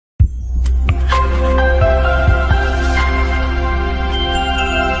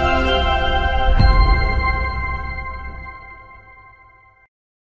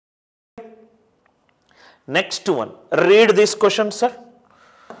Next one, read this question, sir.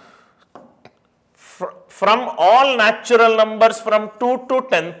 From all natural numbers from 2 to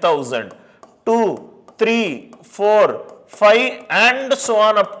 10,000, 2, 3, 4, 5 and so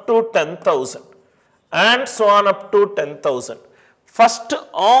on up to 10,000 and so on up to 10,000. First,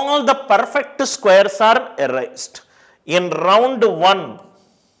 all the perfect squares are erased. In round 1,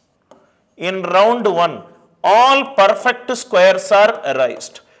 all perfect squares are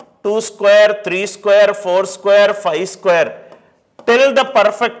erased. 2 square, 3 square, 4 square, 5 square, till the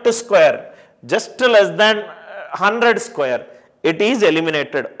perfect square, just less than 100 square, it is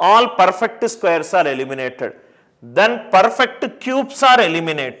eliminated. All perfect squares are eliminated. Then perfect cubes are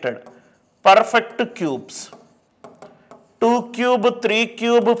eliminated. Perfect cubes. 2 cube, 3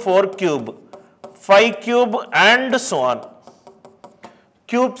 cube, 4 cube, 5 cube and so on.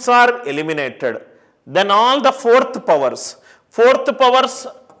 Cubes are eliminated. Then all the fourth powers. Fourth powers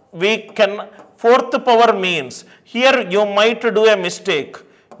fourth power means, here you might do a mistake.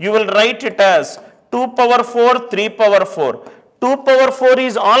 You will write it as 2 power 4, 3 power 4. 2 power 4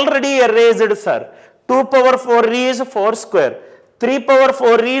 is already erased, sir. 2 power 4 is 4 square. 3 power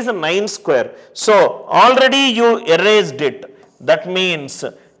 4 is 9 square. So, already you erased it. That means,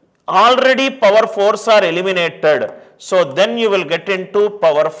 already power 4s are eliminated. So, then you will get into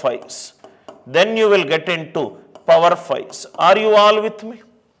power 5s. Then you will get into power 5s. Are you all with me?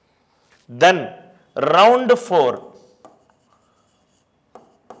 Then, round 4.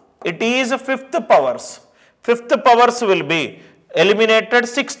 It is fifth powers. Fifth powers will be eliminated.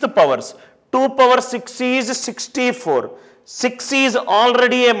 Sixth powers. 2 power 6 is 64. 6 is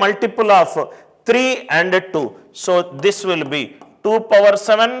already a multiple of 3 and 2. So, this will be 2 power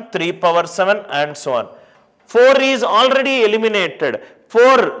 7, 3 power 7 and so on. 4 is already eliminated.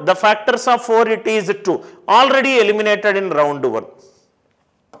 4, the factors of 4 it is 2. Already eliminated in round 1.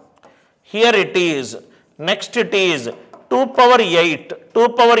 Here it is. Next it is 2 power 8. 2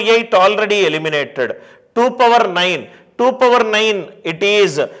 power 8 already eliminated. 2 power 9. 2 power 9 it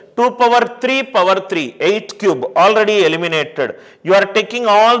is 2 power 3 power 3. 8 cube already eliminated. You are taking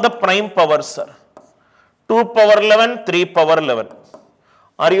all the prime powers, sir. 2 power 11, 3 power 11.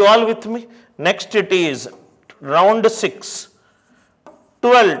 Are you all with me? Next it is round 6.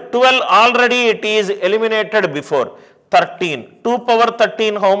 12. 12 already it is eliminated before. 13. 2 power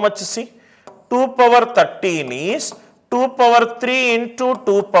 13 how much, see? 2 power 13 is 2 power 3 into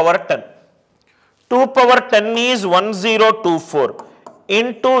 2 power 10. 2 power 10 is 1024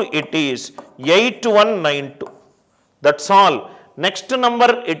 into it is 8192. That's all. Next number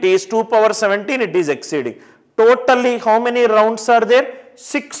it is 2 power 17, it is exceeding. Totally how many rounds are there?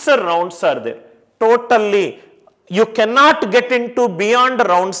 6 rounds are there. Totally you cannot get into beyond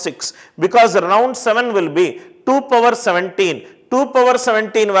round 6 because round 7 will be 2 power 17. 2 power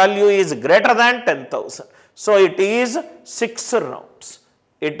 17 value is greater than 10,000. So, it is 6 rounds.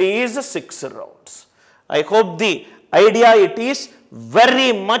 It is 6 rounds. I hope the idea it is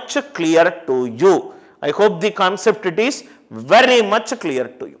very much clear to you. I hope the concept it is very much clear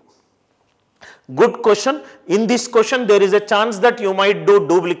to you. Good question. In this question there is a chance that you might do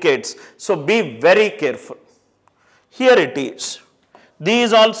duplicates. So, be very careful. Here it is. This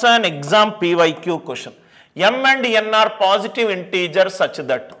is also an exam PYQ question. M and N are positive integers such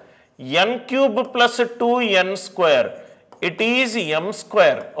that n cube plus 2n square, it is m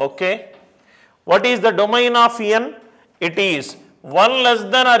square, okay. What is the domain of n? It is 1 less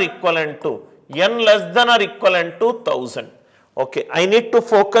than or equivalent to, n less than or equivalent to 1000, okay. I need to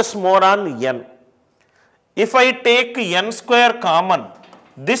focus more on n. If I take n square common,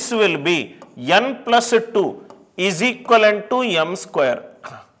 this will be n plus 2 is equivalent to m square.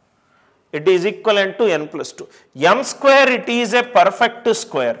 It is equivalent to n plus 2. M square it is a perfect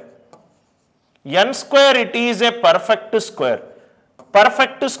square. N square it is a perfect square.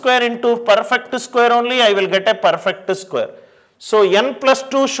 Perfect square into perfect square only I will get a perfect square. So, n plus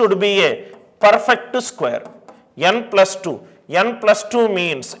 2 should be a perfect square. N plus 2. N plus 2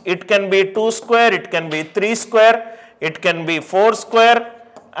 means it can be 2 square, it can be 3 square, it can be 4 square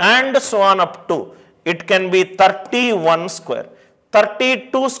and so on up to. It can be 31 square.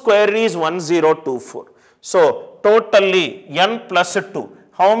 32 square is 1024. So, totally n plus 2.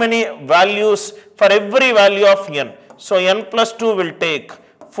 How many values for every value of n? So, n plus 2 will take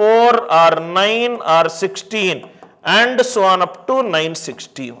 4 or 9 or 16 and so on up to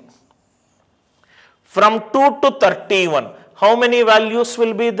 961. From 2 to 31, how many values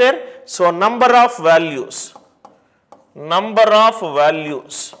will be there? So, number of values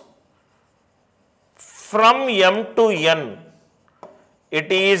from m to n, it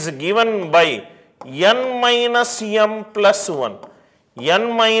is given by n minus m plus 1, n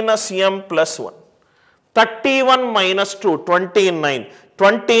minus m plus 1. 31 minus 2, 29.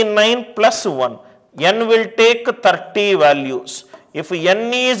 29 plus 1. N will take 30 values. If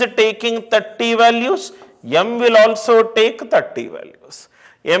N is taking 30 values, M will also take 30 values.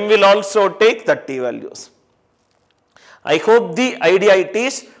 M will also take 30 values. I hope the idea it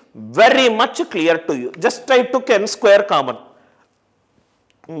is very much clear to you. Just I took N square common.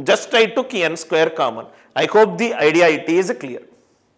 Just I took N square common. I hope the idea it is clear.